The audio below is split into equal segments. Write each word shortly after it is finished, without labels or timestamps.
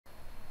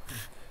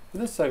In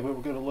this segment,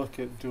 we're going to look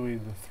at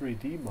doing the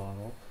 3D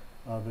model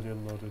of an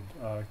inloaded,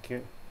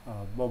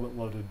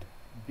 moment-loaded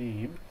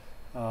beam.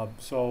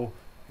 So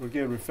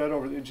again, we're fed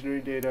over the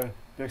engineering data.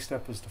 Next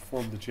step is to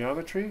form the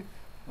geometry.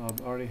 I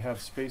already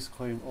have space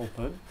claim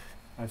open.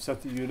 I've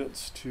set the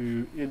units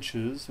to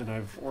inches, and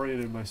I've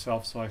oriented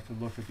myself so I can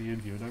look at the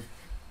end view. And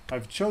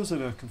I've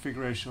chosen a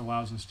configuration that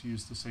allows us to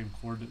use the same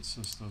coordinate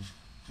system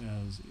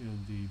as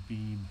in the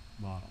beam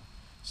model.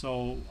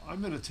 So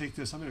I'm going to take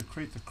this, I'm going to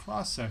create the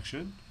cross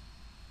section,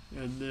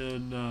 and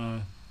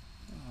then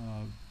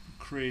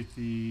create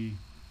the,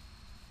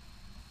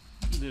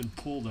 and then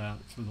pull that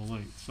for the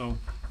length. So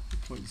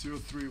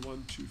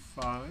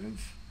 0.03125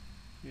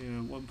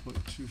 and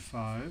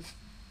 1.25.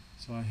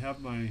 So I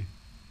have my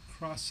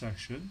cross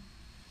section,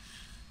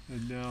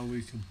 and now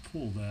we can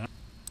pull that.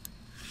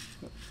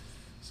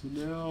 So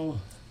now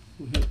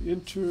we'll hit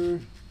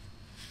enter.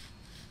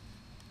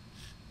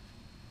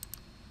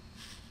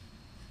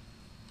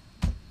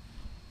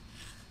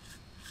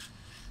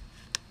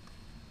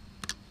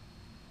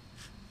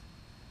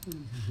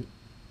 And hit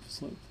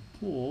select the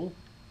pull.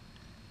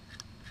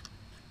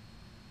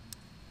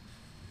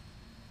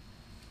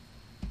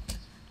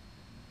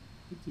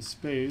 Hit the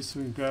space, so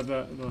we can grab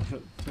that, and I'll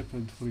hit type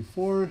in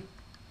 24.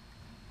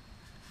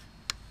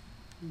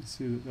 You can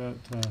see that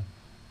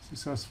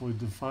successfully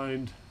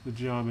defined the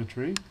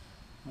geometry.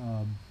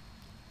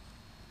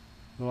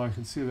 Though I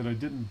can see that I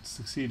didn't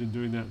succeed in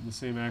doing that in the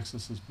same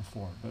axis as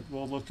before. But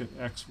we'll look at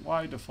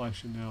XY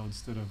deflection now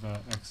instead of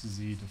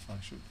XZ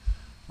deflection.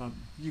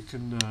 You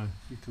can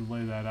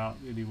lay that out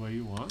any way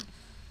you want.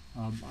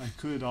 I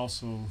could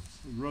also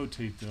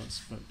rotate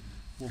this, but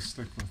we'll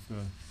stick with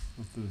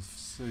the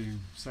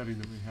same setting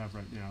that we have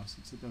right now,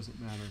 since it doesn't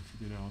matter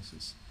for the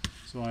analysis.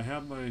 So I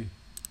have my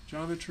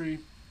geometry.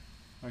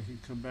 I can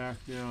come back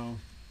now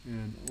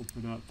and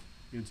open up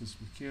Ansys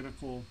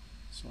Mechanical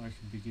so I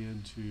can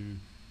begin to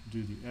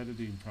do the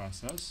editing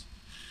process.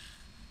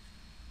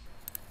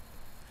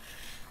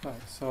 Okay,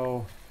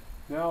 so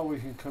now we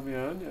can come in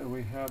and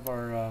we have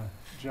our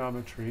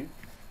geometry.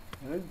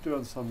 I didn't do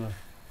this on the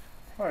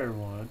prior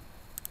one,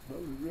 but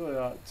we really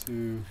ought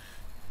to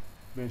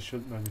make sure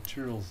that my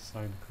material is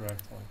assigned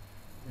correctly.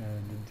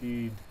 And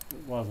indeed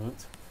it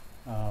wasn't,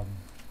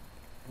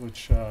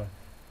 which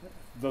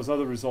those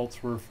other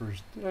results were for,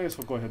 I guess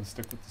we'll go ahead and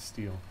stick with the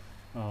steel.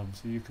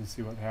 So you can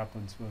see what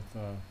happens with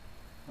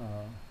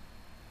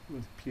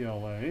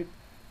PLA.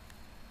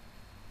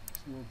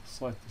 So we'll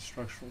select the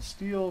structural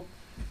steel.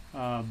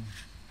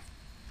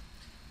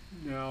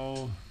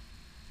 Now,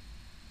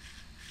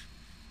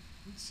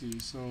 let's see,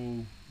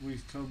 so we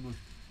come with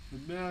the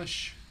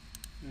mesh,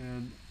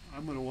 and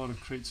I'm going to want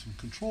to create some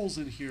controls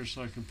in here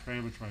so I can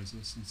parameterize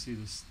this and see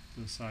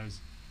the size,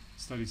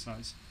 study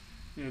size.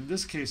 In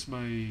this case,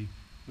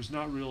 there's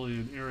not really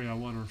an area I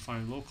want to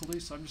refine locally,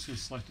 so I'm just going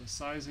to select a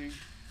sizing,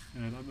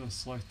 and I'm going to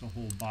select the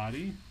whole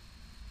body.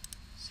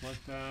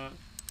 Select that,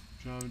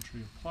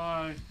 geometry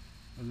apply,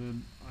 and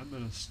then I'm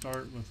going to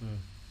start with a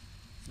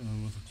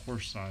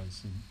course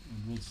size, and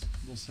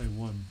we'll say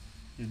 1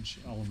 inch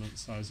element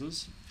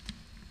sizes.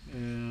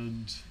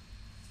 And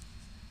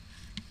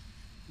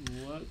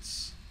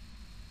let's,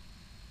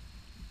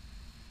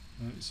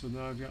 so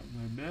now I've got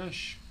my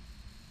mesh.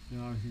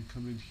 Now I can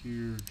come in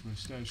here to my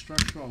static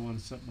structure. I want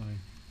to set my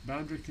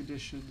boundary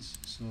conditions,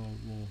 so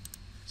we'll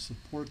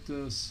support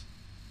this.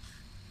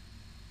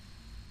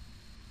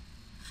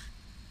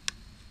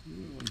 We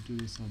really want to do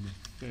this on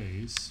the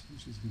face,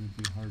 which is going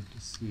to be hard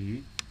to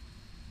see.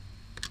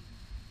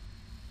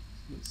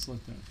 So let's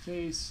select that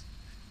face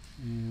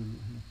and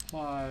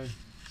apply.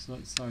 So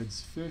that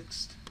side's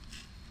fixed.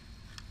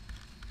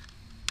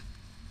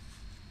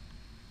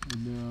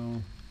 And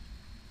now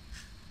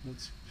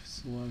let's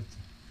select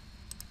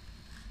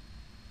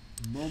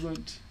the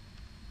moment.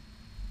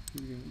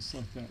 We're going to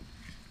select that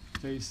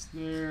face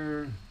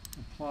there,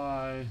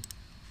 apply,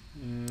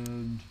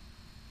 and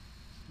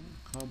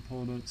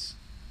components.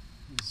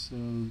 And so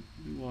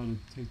we want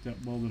to take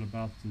that moment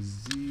about the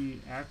Z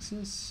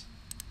axis.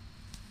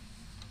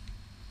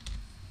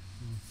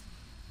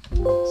 10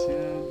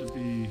 to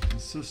be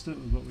consistent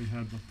with what we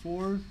had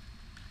before.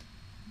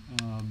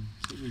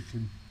 So we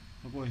can,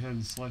 I'll go ahead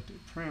and select it,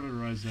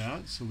 parameterize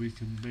that, so we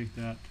can make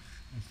that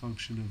a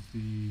function of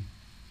the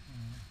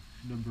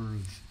number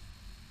of,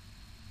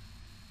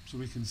 so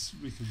we can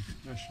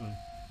actually,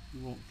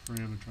 we won't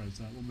parameterize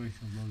that, we'll make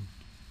a load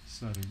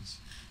settings.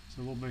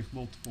 So we'll make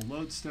multiple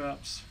load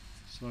steps.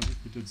 So I think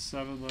we did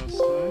 7 last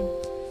time,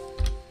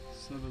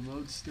 7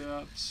 load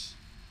steps.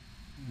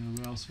 And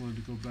we also wanted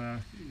to go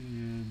back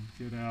and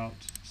get out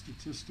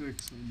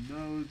statistics and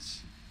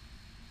nodes.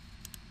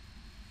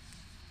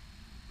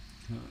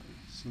 Okay,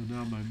 so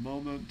now my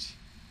moment,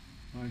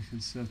 I can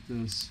set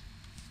this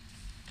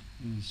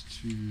as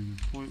to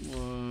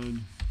 0.1,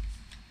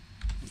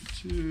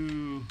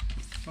 0.2,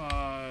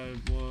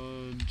 5,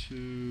 1,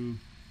 2,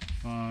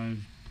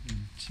 5,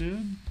 and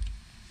 10.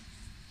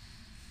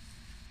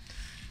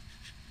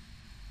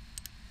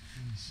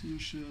 And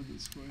solution,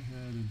 let's go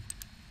ahead and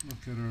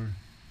look at our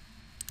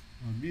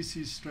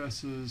Mises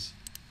stresses.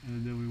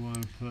 and then we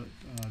want to put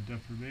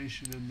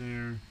deformation in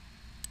there,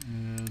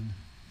 and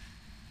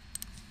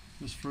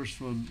this first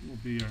one will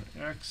be our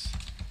X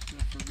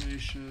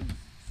deformation,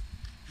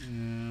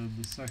 and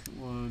the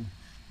second one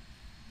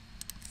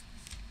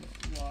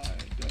Y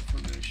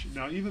deformation.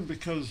 Now even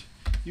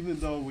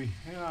though we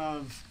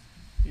have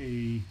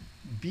a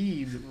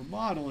beam that we're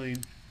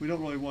modeling, we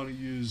don't really want to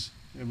use,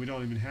 and we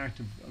don't even have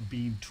a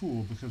beam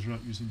tool because we're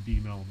not using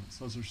beam elements.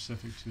 Those are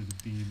specific to the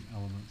beam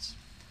elements.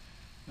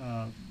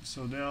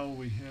 So now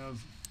we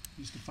have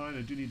these defined.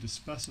 I do need to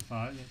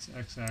specify, that's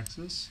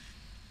x-axis,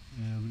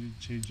 and we need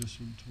to change this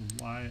one to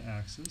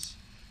y-axis.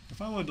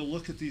 If I wanted to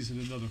look at these in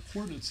another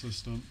coordinate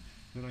system,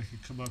 then I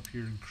could come up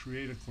here and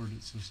create a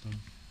coordinate system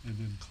and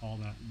then call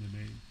that in the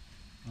name.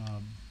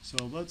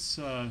 So let's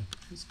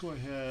go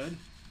ahead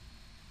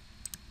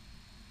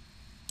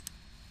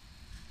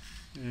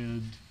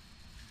and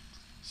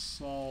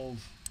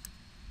solve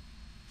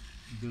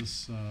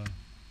this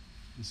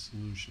this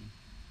solution.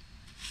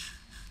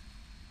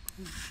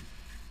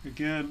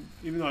 Again,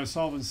 even though I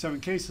solved in 7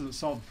 cases, it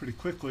solved pretty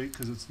quickly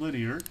because it's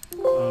linear.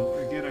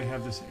 Again, I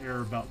have this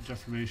error about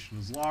deformation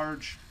is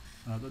large.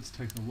 Let's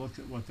take a look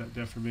at what that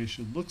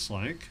deformation looks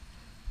like.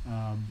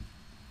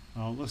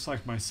 Looks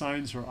like my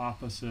signs are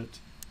opposite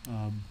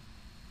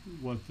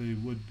what they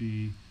would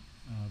be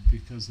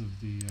because of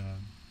the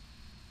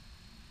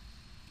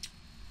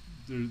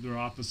they're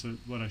opposite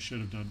what I should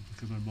have done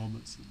because my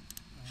moments.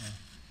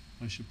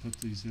 I should put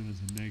these in as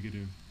a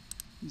negative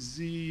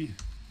z.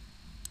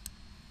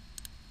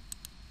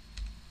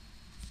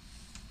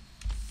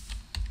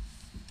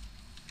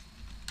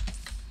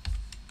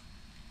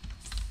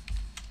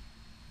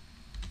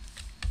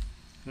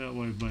 That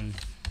way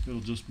it'll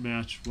just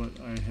match what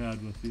I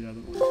had with the other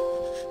one.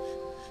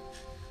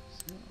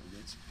 So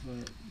let's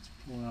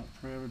pull out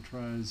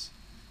parameterize.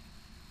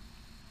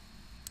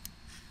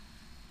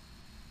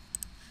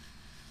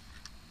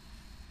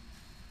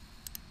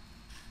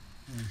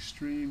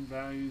 Extreme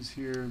values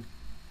here.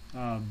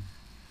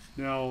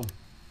 Now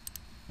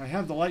I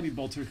have the lightning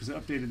bolt here because it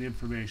updated the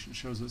information. It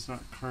shows it's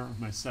not current with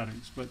my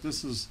settings, but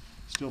this is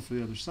still for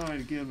the other side.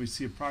 Again, we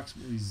see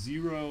approximately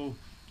 0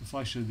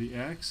 deflection of the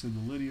X in the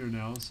linear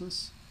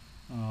analysis,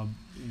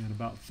 and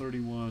about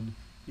 31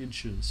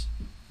 inches,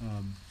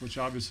 which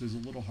obviously is a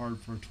little hard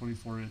for a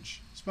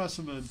 24-inch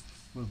specimen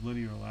with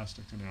linear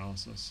elastic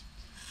analysis.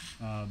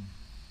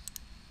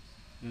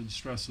 And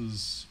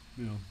stresses,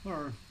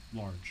 are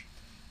large.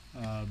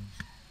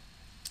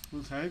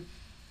 Okay,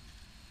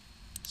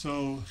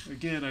 so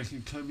again, I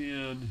can come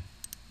in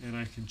and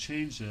I can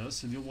change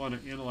this, and you'll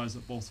want to analyze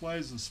it both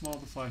ways, with small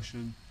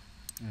deflection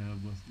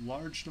and with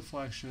large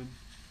deflection.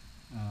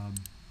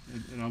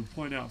 And I'll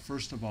point out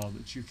first of all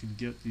that you can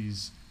get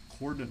these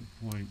coordinate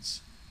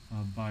points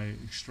by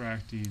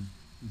extracting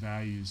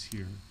values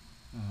here,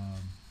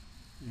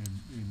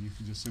 and you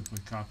can just simply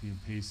copy and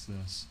paste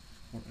this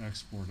or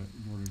export it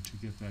in order to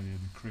get that in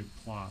and create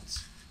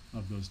plots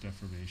of those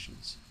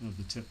deformations, of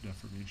the tip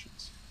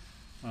deformations.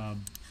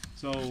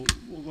 So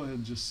we'll go ahead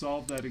and just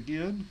solve that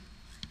again.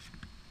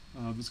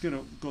 It's going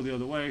to go the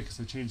other way because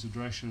I changed the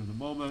direction of the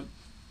moment.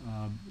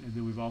 And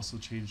then we've also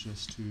changed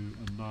this to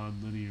a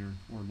non-linear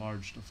or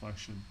large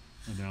deflection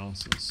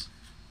analysis.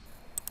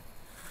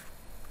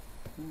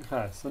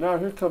 Okay, so now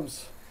here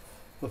comes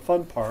the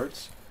fun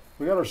parts.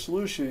 We got our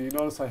solution. You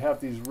notice I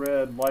have these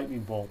red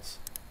lightning bolts,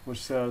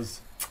 which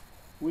says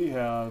we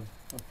have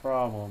a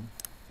problem.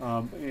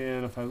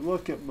 And if I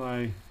look at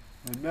my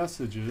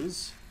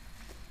messages,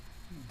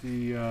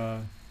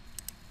 I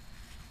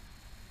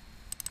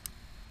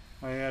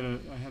had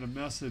a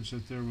message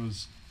that there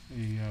was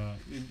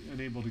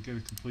unable to get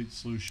a complete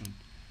solution,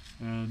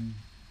 and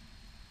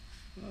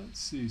let's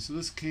see. So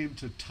this came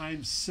to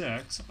time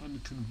 6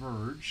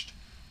 unconverged,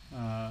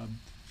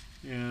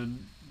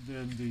 and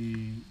then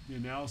the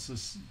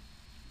analysis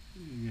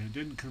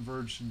didn't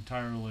converge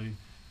entirely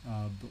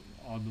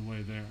on the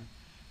way there.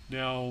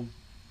 Now,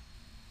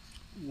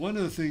 one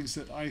of the things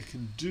that I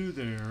can do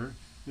there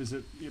is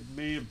that it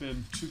may have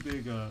been too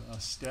big a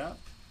step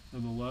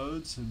in the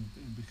loads, and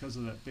because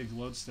of that big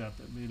load step,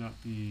 it may not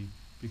be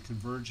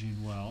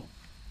converging well.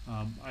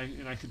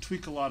 I could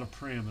tweak a lot of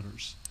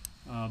parameters.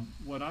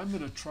 What I'm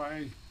going to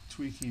try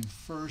tweaking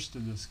first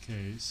in this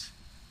case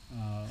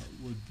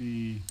would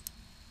be,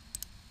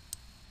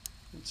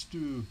 let's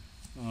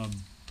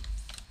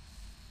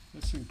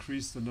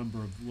increase the number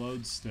of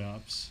load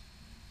steps,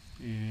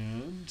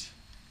 and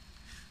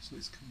so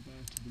let's come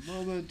back to the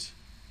moment.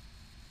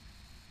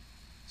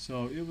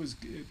 So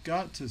it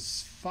got to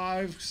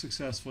 5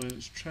 successfully, and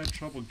it's had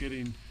trouble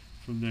getting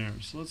from there.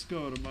 So let's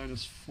go to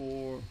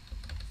 -4,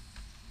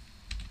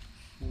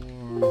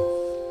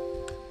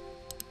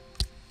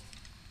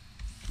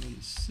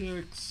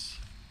 -6,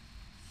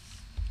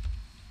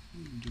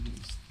 we can do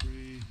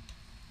 -3,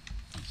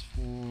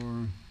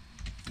 -4,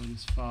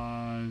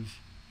 -5,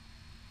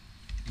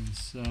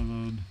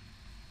 -7.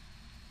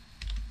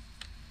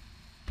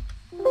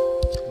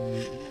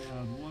 We'll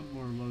add one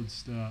more load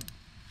step.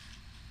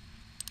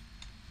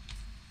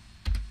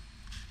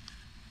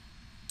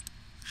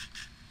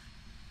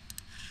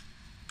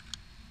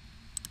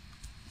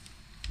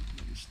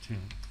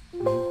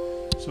 10.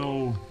 Right?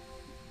 So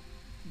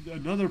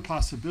another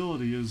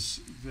possibility is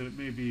that it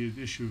may be an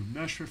issue of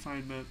mesh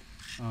refinement,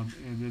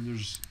 and then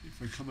there's,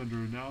 if I come under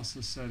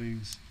analysis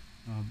settings,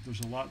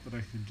 there's a lot that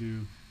I can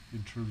do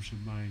in terms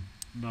of my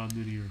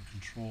nonlinear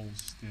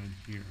controls down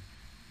here.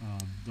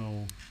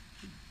 Though,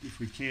 if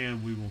we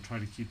can, we will try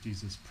to keep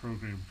these as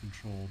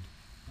program-controlled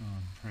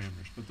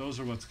parameters. But those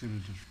are what's going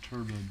to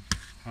determine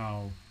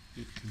how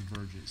it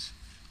converges.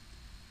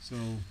 So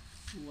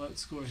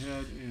let's go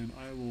ahead and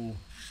I will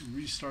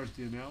restart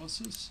the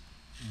analysis,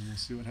 and we'll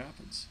see what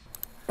happens.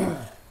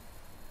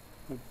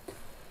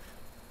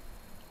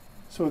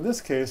 So in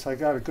this case, I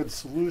got a good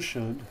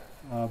solution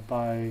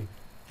by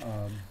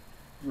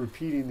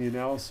repeating the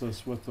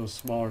analysis with those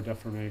smaller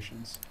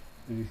deformations.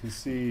 And you can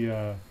see,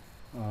 and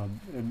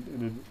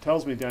it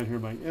tells me down here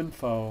in my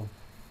info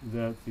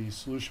that the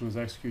solution was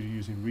executed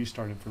using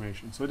restart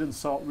information. So it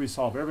didn't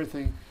resolve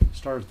everything,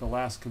 started at the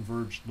last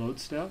converged load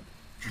step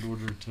in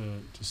order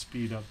to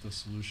speed up the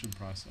solution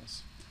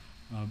process.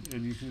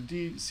 And you can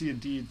see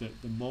indeed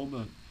that the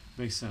moment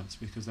makes sense,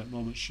 because that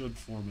moment should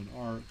form an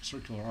arc,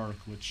 circular arc,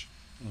 which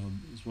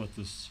is what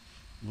this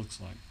looks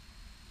like.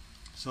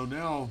 So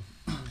now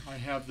I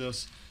have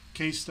this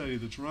case study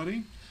that's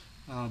running.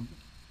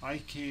 I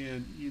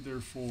can either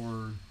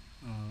for,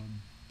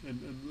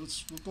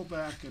 we'll go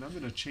back, and I'm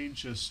going to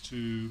change this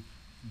to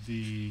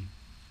the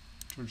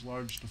turns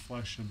large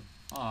deflection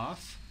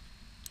off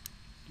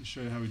to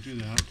show you how we do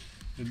that.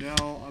 And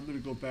now I'm going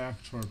to go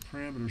back to our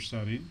parameter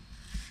setting.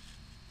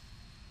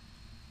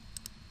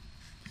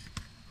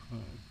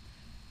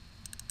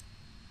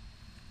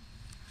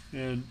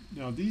 And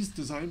now these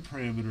design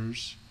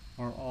parameters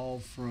are all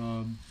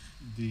from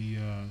the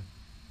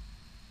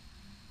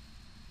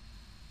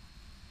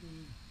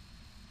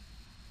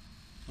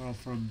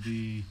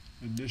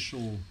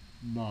initial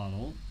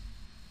model.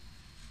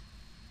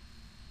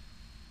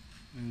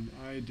 And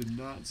I did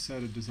not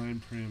set a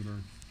design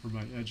parameter for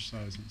my edge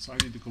sizing, so I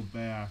need to go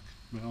back,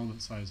 my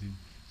element sizing,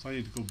 so I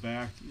need to go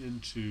back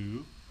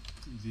into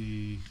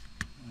the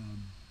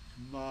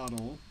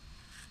model,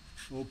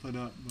 open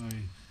up my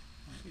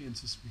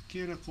ANSYS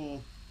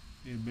mechanical,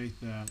 and make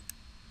that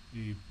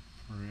a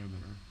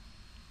parameter.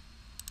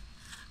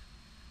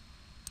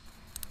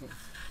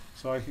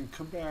 So I can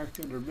come back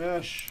under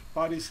mesh,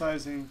 body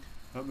sizing.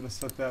 I'm going to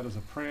set that as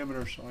a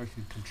parameter so I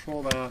can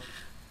control that.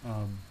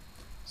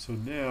 So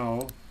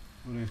now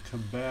when I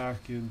come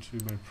back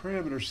into my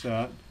parameter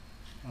set,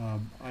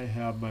 I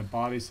have my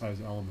body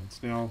size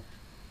elements. Now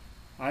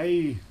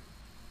I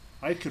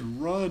could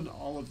run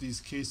all of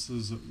these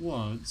cases at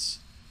once,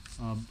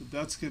 but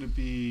that's going to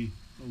be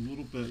a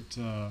little bit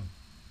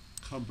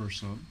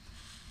cumbersome.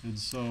 And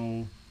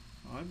so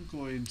I'm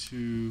going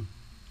to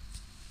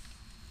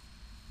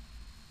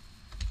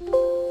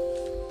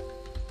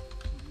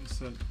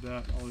set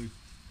that all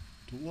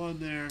to 1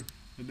 there,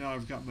 and now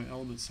I've got my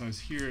element size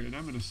here, and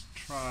I'm going to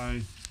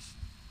try,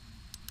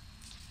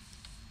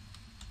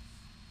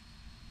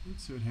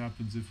 let's see what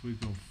happens if we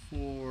go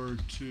 4,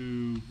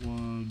 2,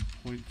 1,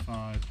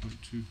 0.5,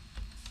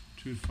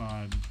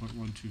 0.225, and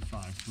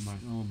 0.125 for my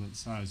element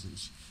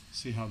sizes.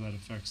 See how that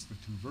affects the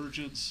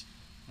convergence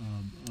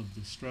of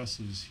the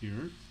stresses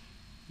here.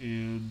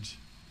 And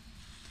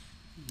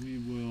we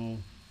will,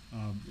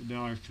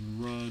 now I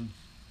can run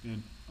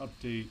and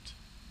update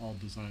all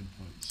design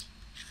points.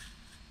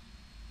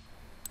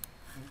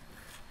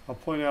 I'll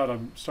point out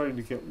I'm starting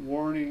to get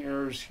warning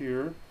errors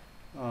here,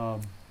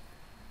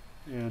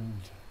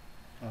 and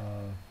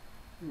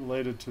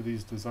related to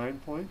these design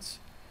points.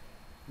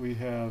 We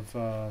have,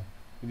 and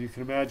you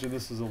can imagine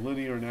this is a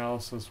linear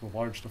analysis with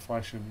large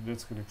deflection, and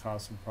it's going to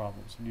cause some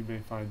problems. And you may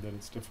find that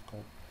it's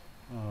difficult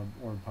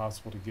or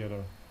impossible to get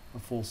a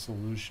full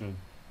solution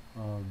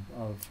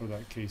for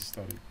that case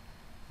study.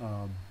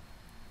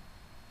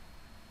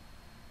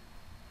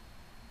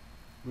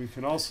 We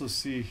can also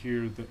see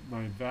here that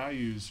my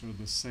values are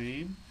the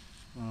same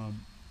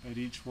at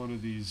each one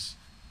of these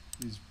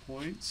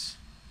points,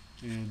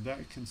 and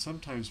that can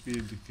sometimes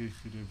be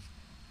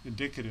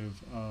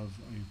indicative of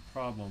a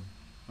problem.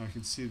 I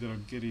can see that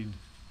I'm getting,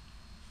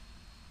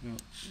 no,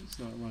 it's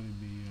not letting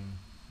me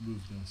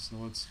move this, so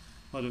let's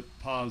let it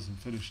pause and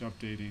finish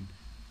updating,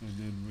 and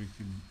then we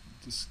can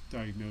just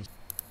diagnose.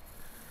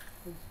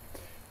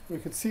 We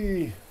can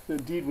see that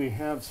indeed we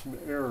have some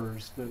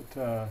errors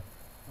that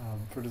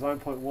for design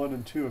point 1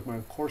 and 2 of my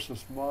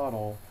coarsest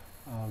model,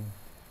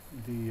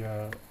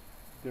 there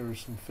was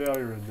some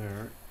failure in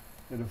there.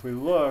 And if we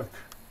look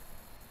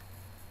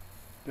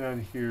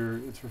down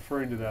here, it's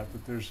referring to that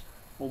there's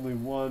only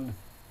one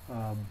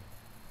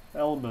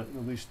element in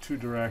at least 2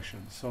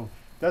 directions. So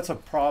that's a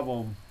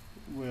problem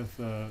with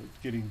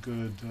getting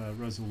good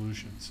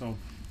resolution. So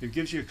it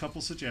gives you a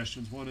couple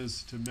suggestions. One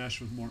is to mesh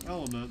with more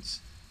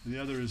elements, and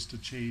the other is to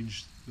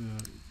change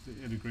the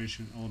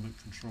integration element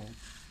control.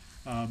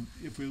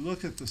 If we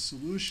look at the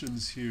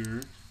solutions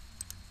here,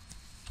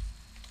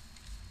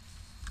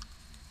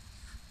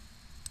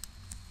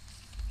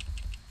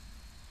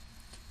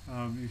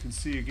 you can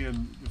see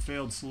again the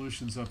failed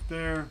solutions up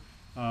there.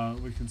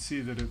 We can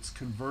see that it's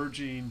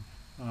converging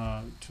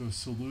to a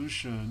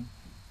solution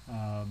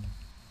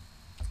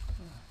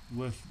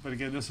but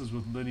again, this is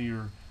with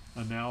linear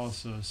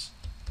analysis,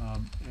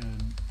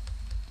 and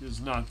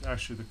is not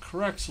actually the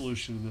correct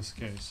solution in this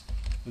case.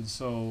 And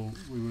so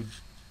we would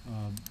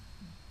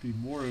be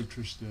more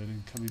interested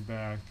in coming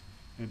back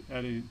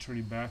and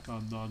turning back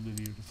on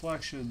nonlinear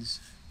deflections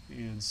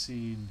and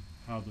seeing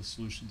how the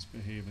solutions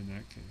behave in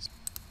that case.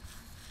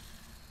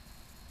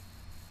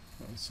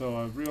 So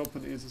I've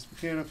reopened the ANSYS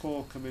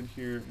Mechanical, come in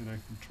here, and I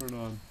can turn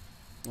on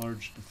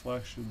large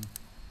deflection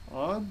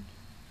on,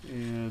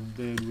 and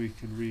then we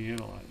can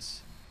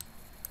reanalyze.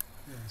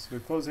 So we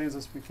close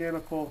ANSYS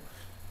Mechanical,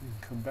 we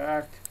can come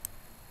back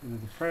into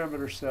the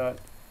parameter set,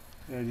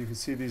 and you can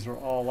see these are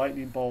all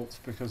lightning bolts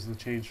because of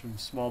the change from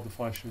small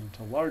deflection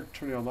to large,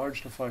 turning on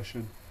large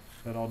deflection.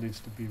 That all needs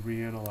to be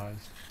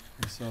reanalyzed.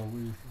 And so we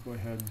can go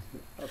ahead and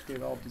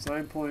update all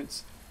design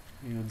points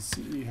and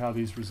see how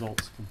these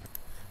results compare.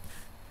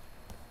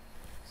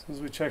 So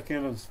as we check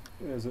in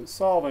as it's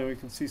solving, we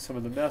can see some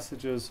of the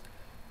messages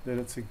that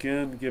it's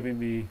again giving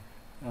me.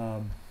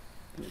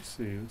 Let's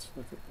see, let's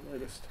look at the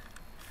latest.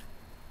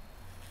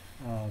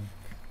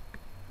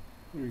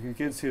 We can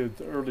again see that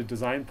the early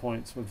design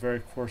points with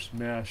very coarse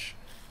mesh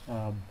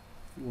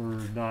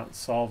were not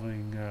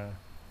solving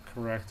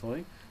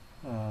correctly,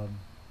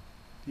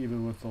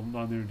 even with the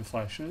nonlinear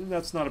deflection. And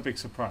that's not a big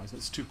surprise.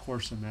 It's too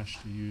coarse a mesh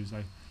to use.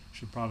 I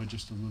should probably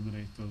just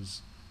eliminate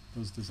those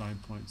design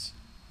points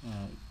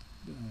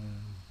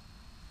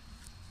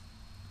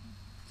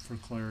for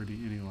clarity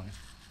anyway.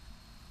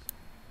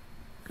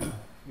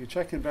 You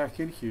check in back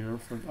in here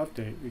for an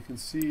update. We can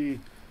see,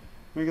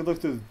 we can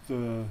look at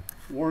the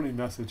warning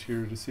message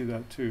here to see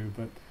that too,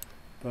 but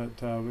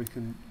we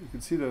can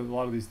see that a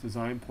lot of these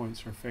design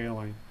points are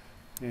failing,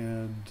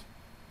 and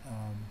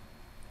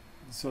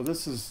so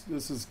this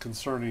is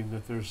concerning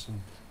that there's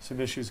some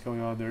issues going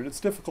on there, and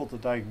it's difficult to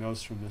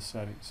diagnose from this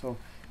setting. So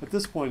at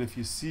this point, if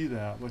you see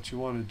that, what you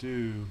want to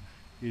do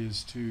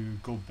is to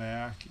go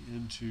back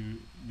into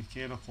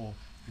mechanical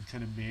and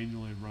kind of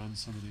manually run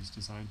some of these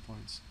design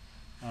points.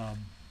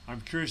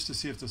 I'm curious to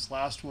see if this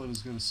last one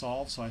is going to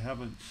solve, so I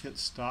haven't hit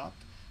stop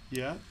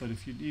yet, but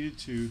if you needed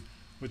to,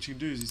 what you can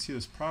do is you see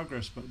this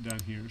progress button down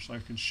here, so I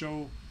can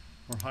show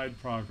or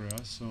hide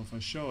progress. So if I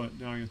show it,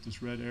 now I get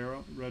this red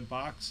arrow, red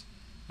box.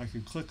 I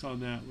can click on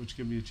that, which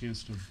gives me a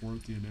chance to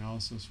abort the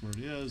analysis where it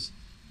is,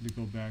 and to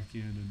go back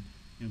in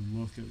and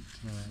look at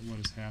what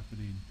is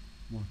happening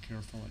more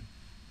carefully.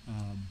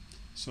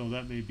 So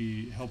that may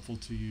be helpful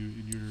to you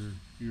in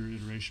your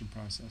iteration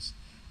process.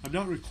 I'm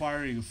not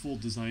requiring a full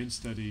design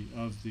study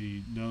of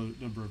the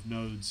number of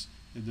nodes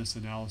in this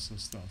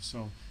analysis stuff,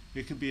 so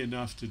it can be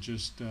enough to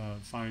just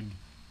find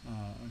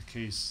a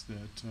case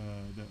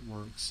that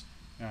works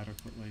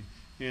adequately.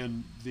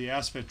 And the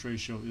aspect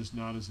ratio is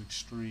not as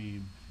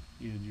extreme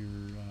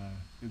in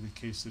the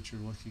case that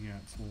you're looking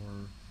at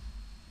for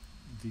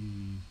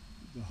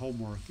the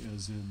homework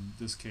as in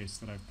this case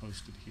that I've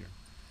posted here.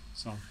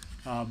 So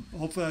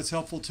hopefully that's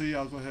helpful to you.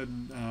 I'll go ahead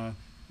and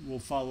we'll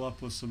follow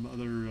up with some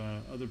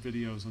other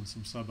videos on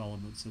some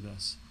sub-elements of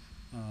this.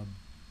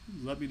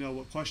 Let me know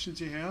what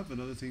questions you have and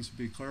other things to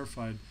be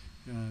clarified,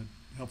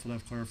 helpful to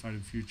have clarified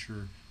in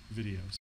future videos.